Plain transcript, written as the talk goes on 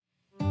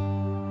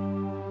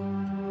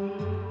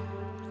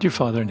Dear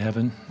Father in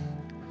heaven,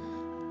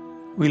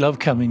 we love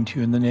coming to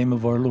you in the name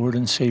of our Lord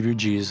and Savior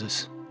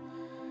Jesus.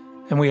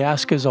 And we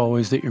ask as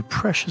always that your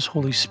precious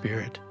Holy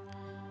Spirit,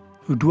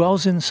 who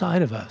dwells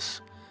inside of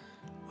us,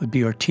 would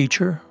be our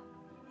teacher,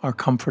 our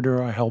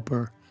comforter, our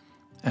helper,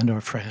 and our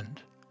friend.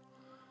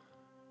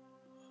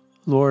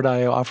 Lord,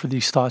 I offer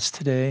these thoughts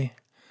today.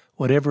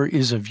 Whatever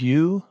is of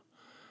you,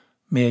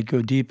 may it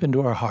go deep into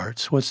our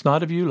hearts. What's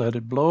not of you, let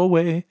it blow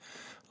away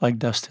like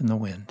dust in the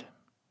wind.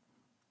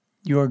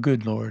 You are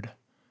good, Lord,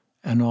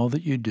 and all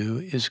that you do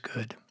is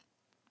good.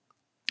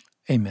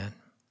 Amen.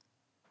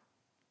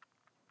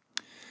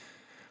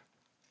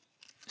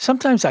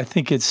 Sometimes I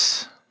think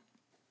it's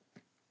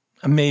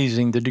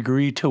amazing the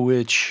degree to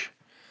which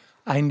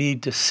I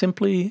need to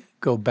simply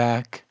go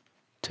back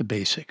to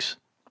basics.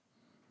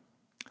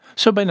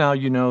 So by now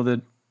you know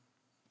that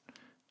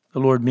the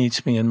Lord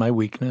meets me in my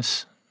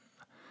weakness,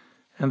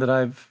 and that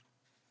I've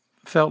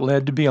felt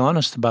led to be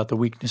honest about the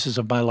weaknesses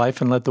of my life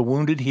and let the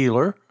wounded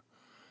healer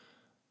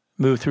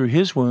move through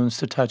his wounds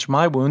to touch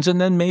my wounds,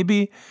 and then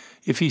maybe,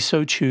 if he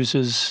so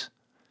chooses,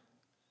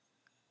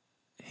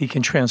 he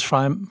can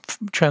transform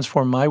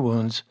my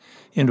wounds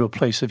into a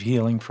place of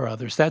healing for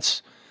others.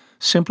 That's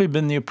simply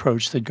been the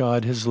approach that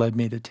God has led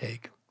me to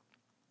take.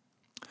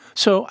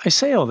 So I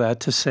say all that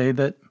to say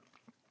that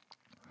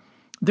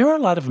there are a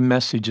lot of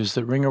messages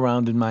that ring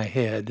around in my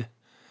head,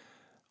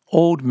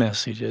 old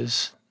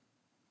messages,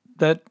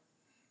 that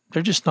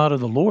they're just not of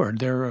the Lord.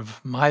 They're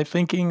of my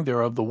thinking,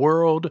 they're of the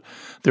world,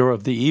 they're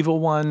of the evil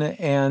one,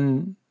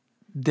 and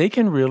they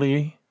can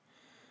really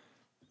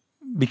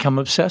become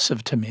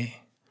obsessive to me.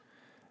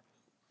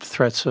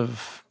 Threats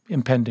of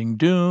impending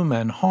doom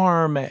and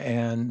harm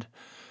and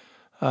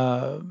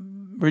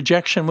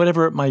rejection,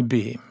 whatever it might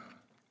be.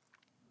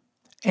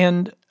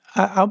 And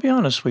I'll be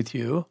honest with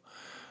you,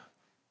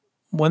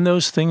 when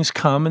those things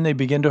come and they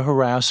begin to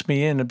harass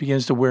me and it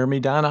begins to wear me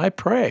down, I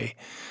pray.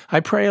 I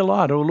pray a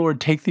lot. Oh,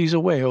 Lord, take these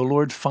away. Oh,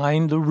 Lord,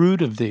 find the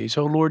root of these.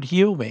 Oh, Lord,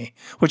 heal me,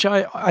 which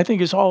I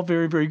think is all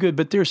very, very good.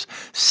 But there's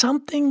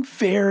something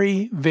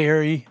very,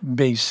 very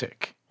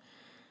basic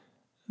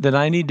that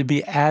I need to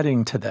be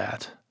adding to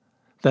that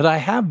I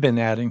have been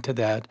adding to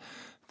that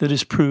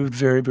has proved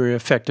very, very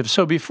effective.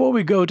 So before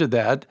we go to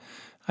that,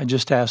 I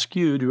just ask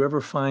you, do you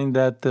ever find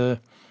that the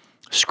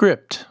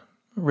script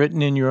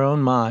written in your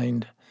own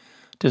mind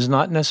does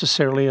not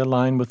necessarily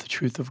align with the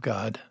truth of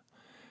God,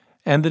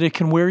 and that it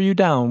can wear you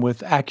down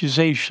with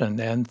accusation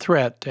and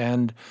threat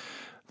and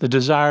the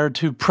desire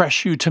to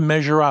press you to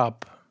measure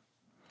up?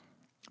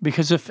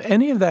 Because if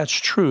any of that's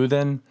true,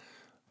 then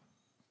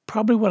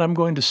probably what I'm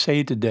going to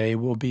say today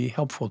will be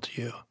helpful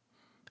to you.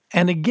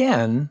 And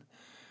again,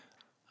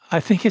 I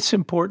think it's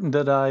important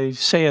that I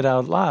say it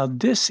out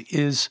loud. This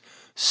is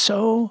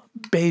so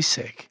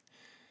basic,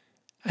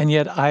 and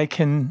yet I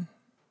can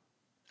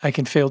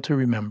fail to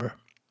remember.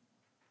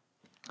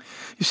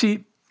 You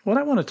see, what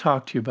I want to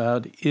talk to you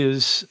about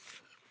is,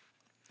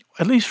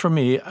 at least for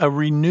me, a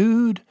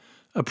renewed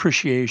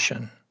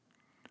appreciation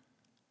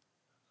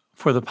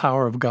for the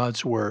power of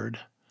God's Word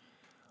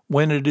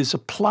when it is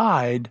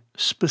applied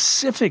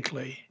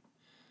specifically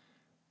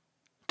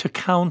to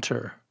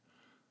counter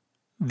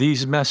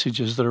these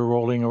messages that are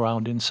rolling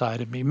around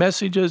inside of me,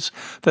 messages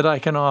that I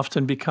can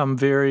often become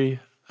very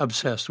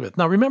obsessed with.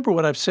 Now, remember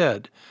what I've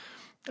said.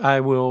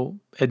 I will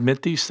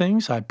admit these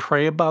things. I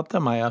pray about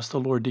them. I ask the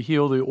Lord to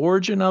heal the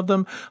origin of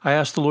them. I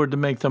ask the Lord to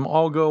make them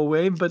all go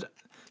away. But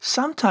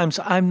sometimes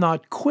I'm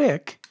not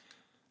quick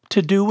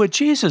to do what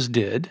Jesus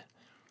did,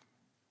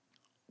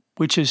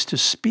 which is to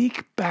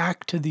speak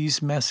back to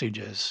these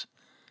messages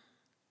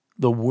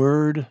the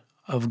Word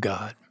of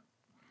God.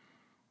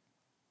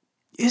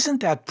 Isn't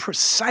that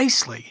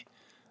precisely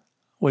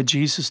what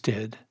Jesus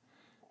did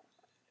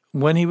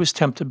when he was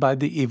tempted by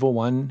the evil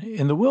one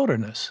in the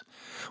wilderness?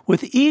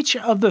 With each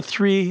of the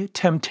three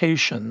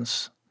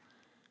temptations,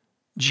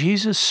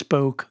 Jesus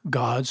spoke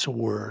God's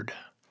word.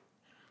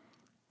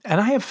 And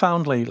I have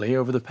found lately,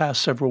 over the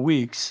past several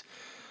weeks,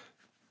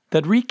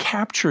 that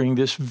recapturing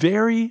this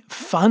very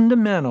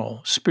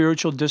fundamental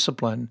spiritual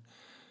discipline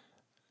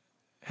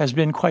has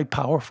been quite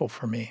powerful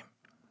for me.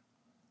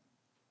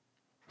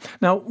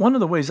 Now, one of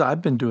the ways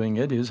I've been doing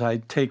it is I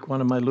take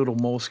one of my little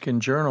moleskin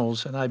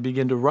journals and I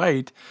begin to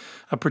write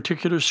a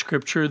particular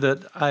scripture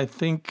that I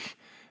think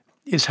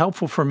is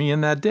helpful for me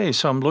in that day.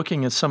 So I'm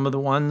looking at some of the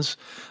ones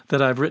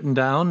that I've written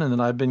down and that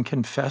I've been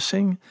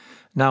confessing.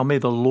 Now may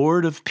the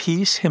Lord of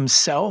peace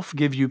himself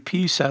give you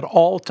peace at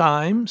all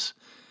times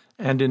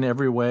and in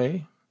every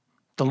way.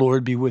 The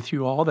Lord be with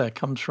you all. That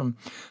comes from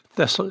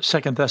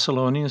 2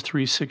 Thessalonians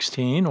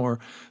 3:16 or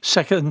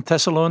 2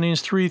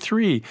 Thessalonians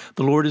 3:3.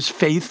 The Lord is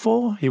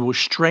faithful. He will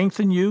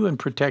strengthen you and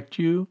protect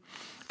you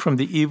from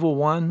the evil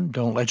one.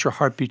 Don't let your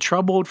heart be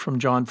troubled, from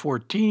John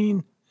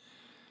 14.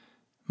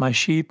 My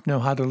sheep know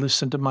how to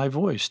listen to my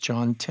voice,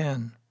 John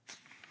 10.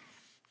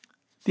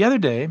 The other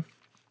day,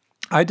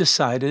 I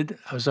decided,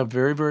 I was up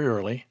very, very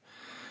early,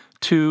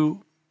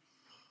 to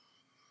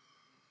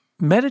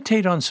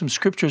meditate on some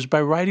scriptures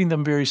by writing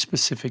them very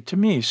specific to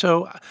me.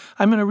 So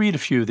I'm going to read a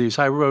few of these.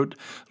 I wrote,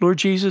 Lord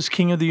Jesus,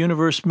 King of the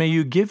universe, may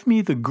you give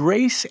me the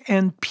grace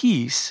and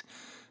peace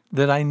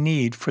that I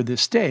need for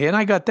this day. And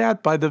I got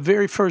that by the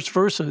very first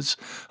verses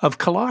of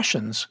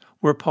Colossians,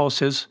 where Paul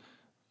says,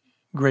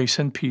 grace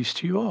and peace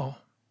to you all.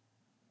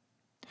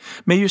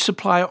 May you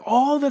supply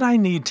all that I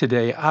need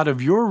today out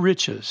of your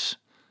riches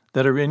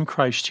that are in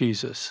Christ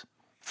Jesus.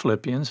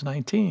 Philippians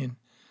 19.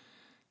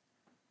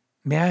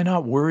 May I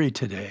not worry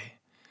today,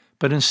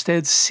 but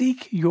instead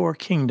seek your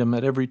kingdom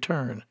at every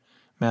turn.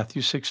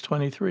 Matthew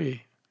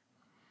 6:23.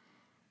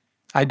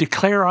 I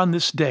declare on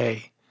this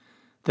day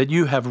that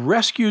you have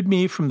rescued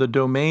me from the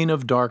domain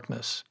of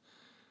darkness.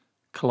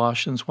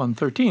 Colossians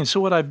 1:13. So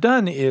what I've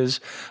done is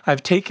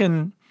I've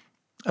taken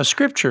a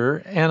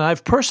scripture and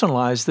I've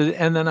personalized it,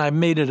 and then I've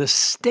made it a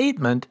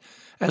statement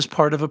as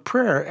part of a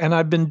prayer. And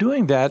I've been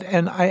doing that,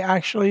 and I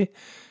actually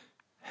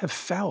have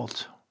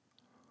felt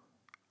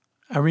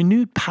a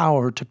renewed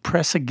power to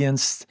press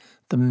against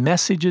the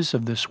messages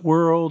of this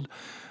world,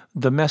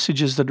 the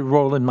messages that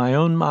roll in my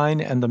own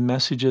mind, and the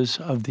messages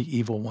of the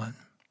evil one,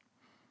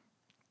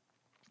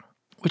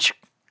 which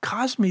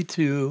caused me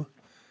to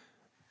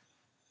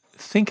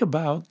think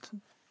about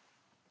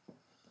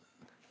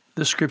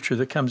the scripture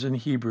that comes in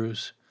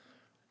Hebrews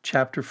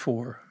chapter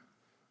 4,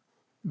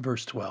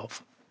 verse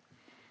 12.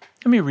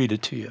 Let me read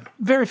it to you.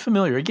 Very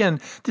familiar. Again,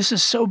 this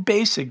is so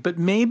basic, but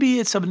maybe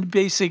it's something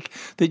basic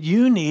that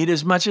you need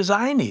as much as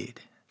I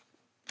need.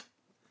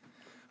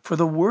 For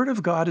the word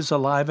of God is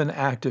alive and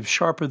active,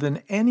 sharper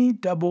than any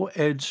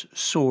double-edged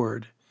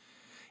sword.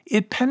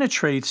 It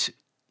penetrates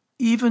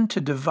even to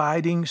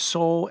dividing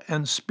soul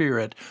and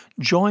spirit,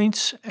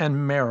 joints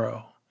and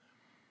marrow.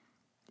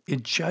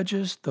 It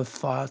judges the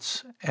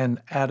thoughts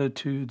and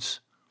attitudes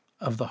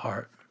of the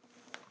heart.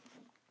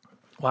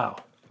 Wow.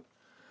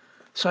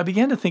 So I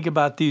began to think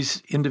about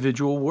these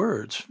individual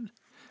words.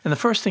 And the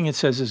first thing it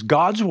says is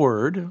God's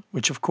word,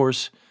 which of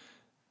course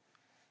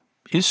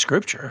is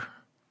scripture,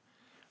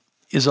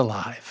 is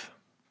alive.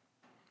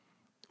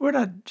 We're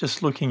not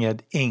just looking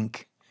at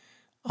ink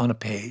on a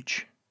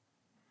page.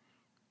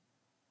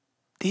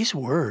 These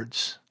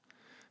words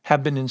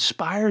have been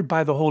inspired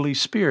by the Holy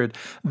Spirit.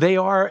 They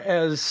are,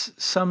 as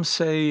some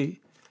say,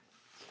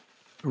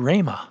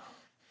 Rhema,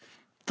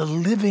 the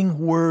living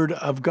word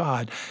of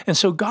God. And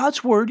so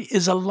God's word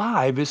is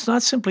alive. It's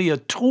not simply a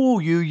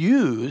tool you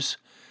use,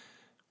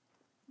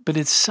 but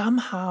it's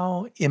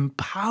somehow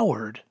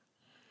empowered.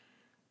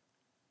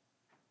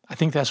 I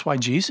think that's why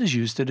Jesus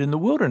used it in the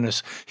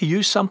wilderness. He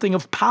used something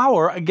of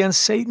power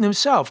against Satan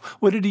himself.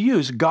 What did he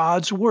use?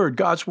 God's word.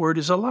 God's word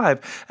is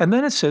alive. And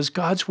then it says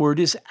God's word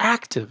is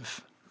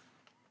active.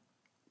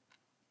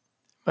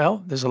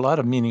 Well, there's a lot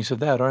of meanings of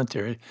that, aren't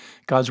there?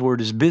 God's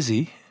word is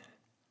busy.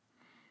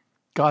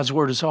 God's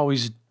word is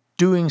always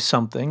doing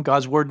something.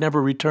 God's word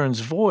never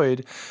returns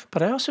void.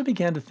 But I also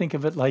began to think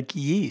of it like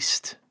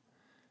yeast.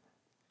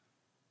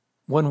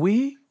 When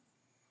we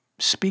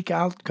speak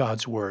out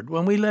God's word,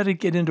 when we let it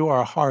get into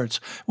our hearts,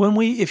 when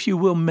we, if you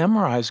will,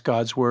 memorize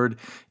God's word,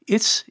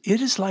 it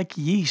is like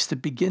yeast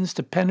that begins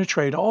to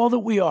penetrate all that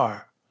we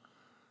are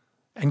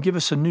and give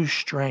us a new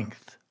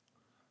strength.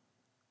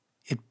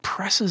 It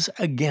presses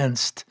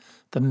against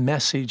the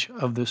message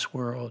of this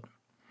world.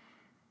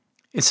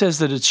 It says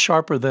that it's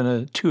sharper than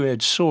a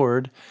two-edged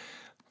sword.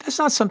 That's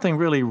not something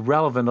really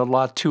relevant a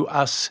lot to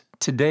us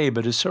today,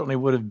 but it certainly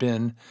would have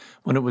been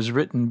when it was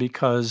written,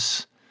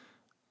 because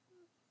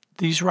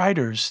these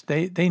writers,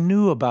 they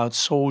knew about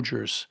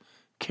soldiers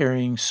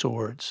carrying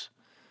swords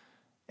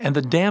and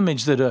the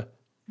damage that a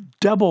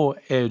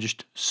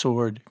double-edged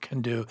sword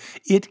can do.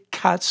 It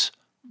cuts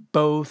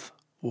both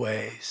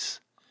ways.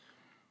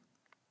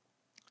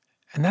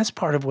 And that's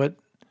part of what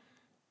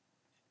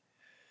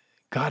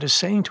God is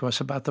saying to us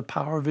about the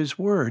power of his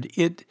word.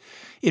 It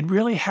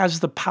really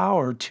has the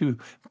power to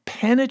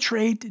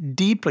penetrate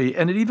deeply,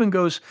 and it even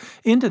goes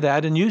into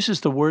that and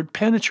uses the word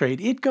penetrate.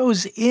 It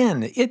goes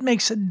in. It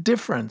makes a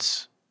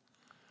difference.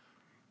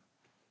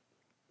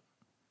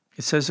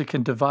 It says it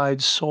can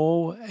divide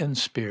soul and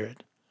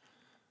spirit.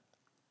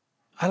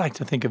 I like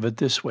to think of it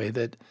this way,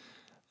 that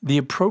the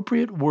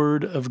appropriate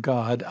word of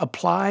God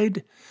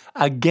applied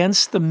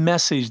against the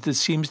message that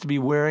seems to be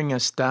wearing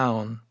us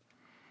down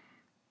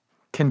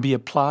can be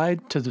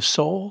applied to the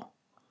soul.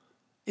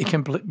 It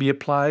can be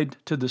applied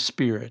to the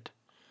spirit.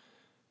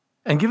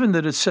 And given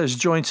that it says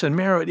joints and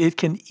marrow, it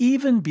can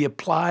even be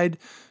applied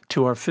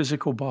to our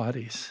physical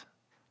bodies.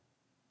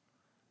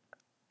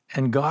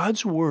 And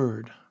God's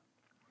word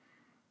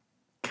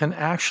can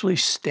actually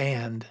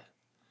stand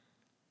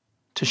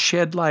to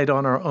shed light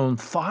on our own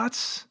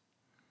thoughts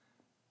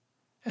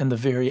and the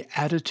very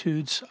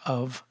attitudes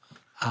of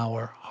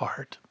our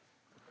heart.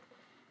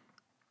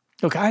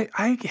 Look, I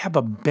have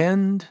a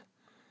bend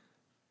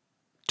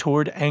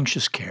toward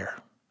anxious care.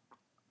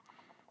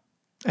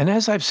 And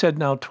as I've said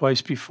now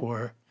twice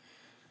before,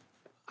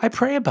 I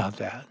pray about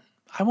that.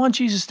 I want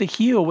Jesus to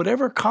heal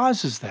whatever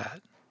causes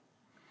that.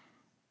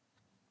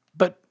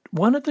 But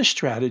one of the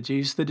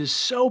strategies that is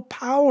so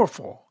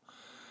powerful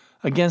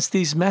against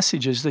these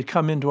messages that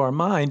come into our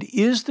mind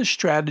is the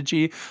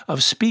strategy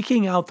of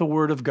speaking out the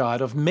Word of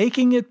God, of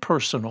making it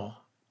personal.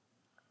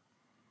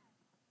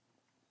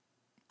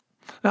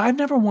 Now, I've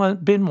never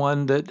been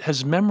one that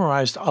has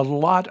memorized a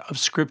lot of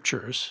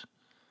scriptures,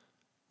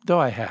 though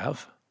I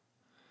have.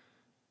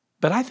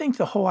 But I think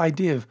the whole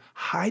idea of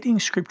hiding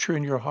Scripture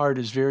in your heart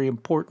is very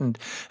important,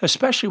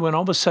 especially when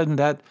all of a sudden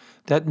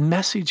that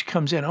message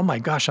comes in. Oh my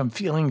gosh, I'm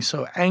feeling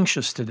so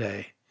anxious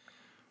today.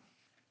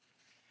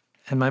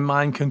 And my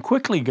mind can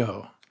quickly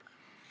go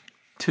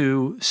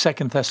to 2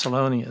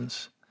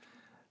 Thessalonians,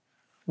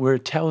 where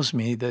it tells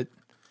me that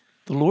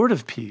the Lord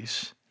of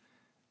peace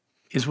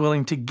is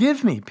willing to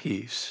give me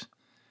peace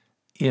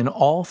in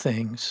all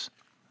things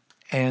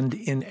and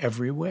in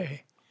every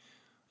way.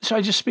 So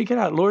I just speak it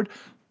out. Lord,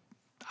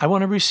 I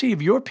want to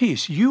receive your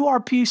peace. You are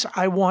peace.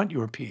 I want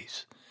your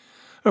peace.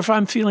 Or if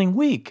I'm feeling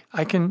weak,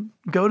 I can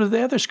go to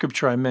the other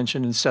scripture I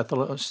mentioned in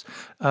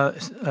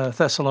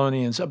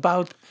Thessalonians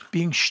about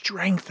being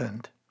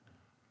strengthened.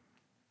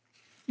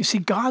 You see,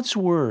 God's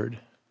word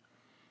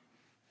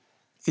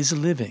is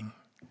living.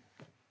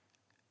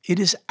 It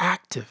is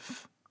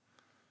active.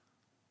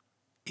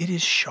 It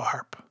is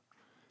sharp.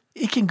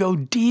 It can go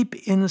deep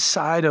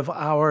inside of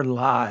our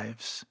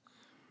lives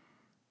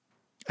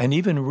and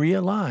even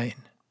realign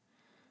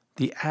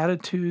the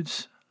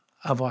attitudes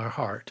of our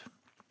heart.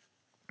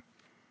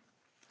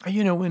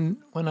 You know,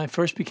 when I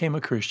first became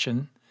a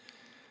Christian,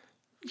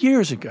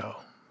 years ago,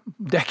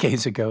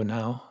 decades ago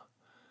now,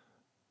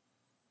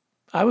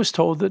 I was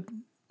told that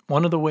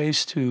one of the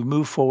ways to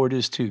move forward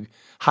is to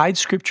hide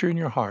Scripture in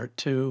your heart,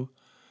 to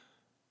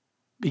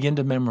begin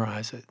to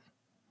memorize it.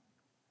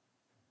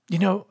 You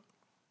know,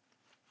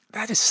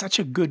 that is such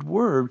a good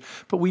word,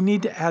 but we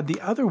need to add the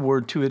other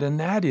word to it, and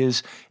that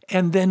is,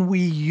 and then we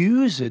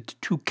use it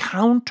to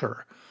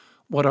counter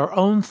what our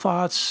own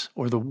thoughts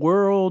or the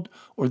world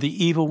or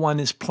the evil one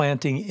is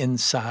planting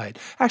inside.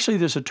 Actually,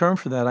 there's a term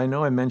for that. I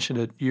know I mentioned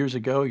it years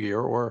ago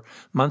or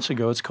months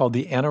ago. It's called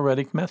the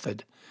anoretic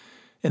method.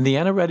 And the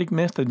anoretic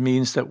method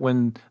means that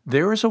when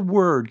there is a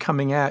word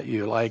coming at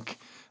you, like,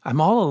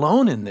 I'm all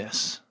alone in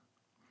this,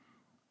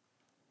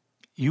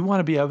 you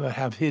want to be able to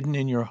have hidden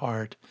in your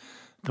heart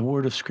the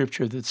word of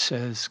Scripture that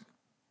says,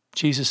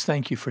 Jesus,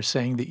 thank you for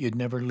saying that you'd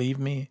never leave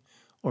me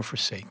or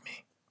forsake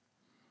me.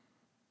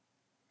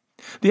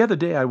 The other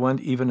day I went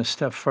even a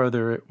step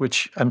further,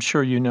 which I'm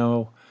sure you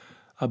know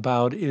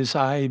about, is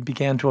I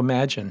began to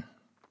imagine.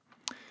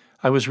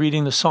 I was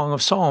reading the Song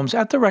of Psalms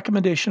at the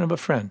recommendation of a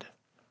friend,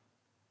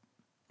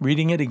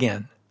 reading it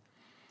again.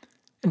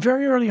 And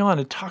very early on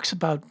it talks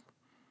about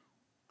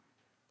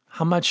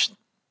how much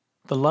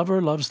the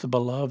lover loves the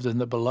beloved and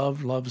the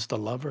beloved loves the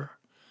lover.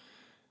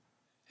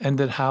 And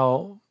that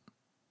how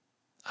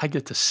I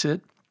get to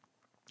sit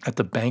at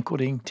the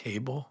banqueting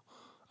table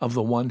of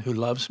the one who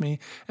loves me.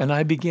 And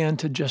I began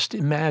to just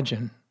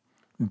imagine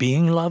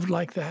being loved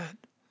like that,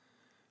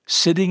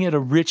 sitting at a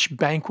rich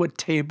banquet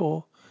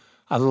table,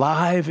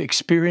 alive,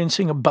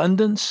 experiencing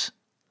abundance.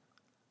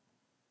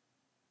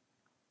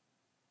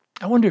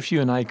 I wonder if you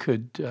and I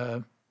could,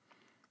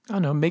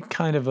 make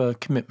kind of a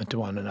commitment to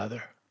one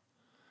another.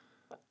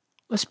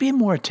 Let's be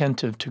more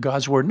attentive to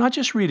God's word, not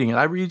just reading it.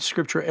 I read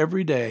Scripture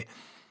every day,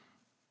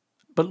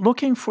 but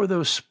looking for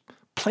those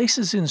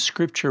places in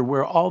Scripture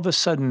where all of a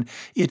sudden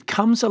it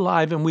comes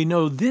alive and we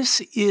know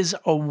this is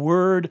a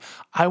word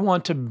I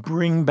want to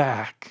bring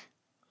back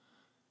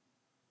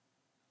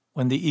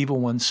when the evil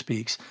one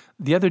speaks.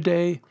 The other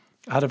day,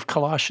 out of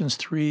Colossians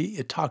 3,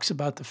 it talks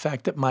about the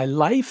fact that my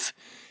life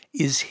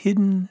is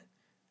hidden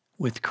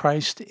with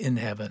Christ in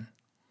heaven.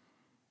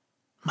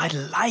 My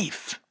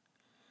life.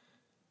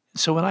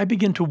 So when I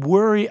begin to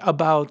worry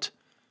about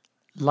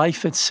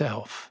life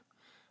itself,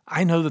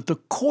 I know that the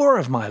core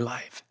of my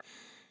life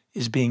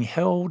is being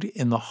held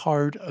in the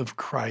heart of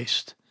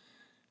Christ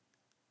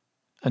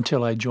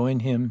until I join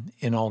him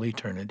in all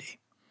eternity.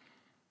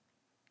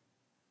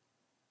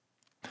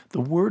 The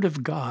Word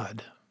of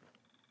God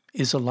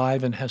is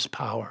alive and has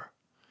power.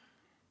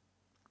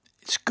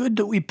 It's good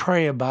that we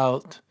pray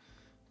about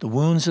the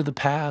wounds of the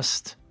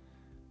past,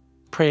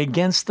 pray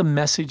against the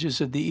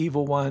messages of the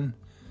evil one,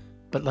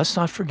 but let's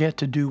not forget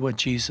to do what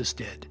Jesus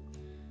did.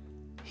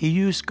 He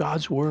used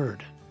God's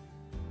Word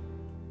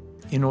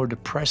in order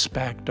to press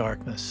back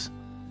darkness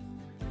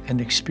and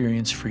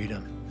experience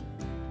freedom.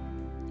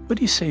 What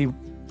do you say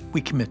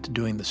we commit to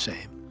doing the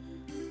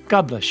same?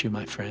 God bless you,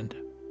 my friend.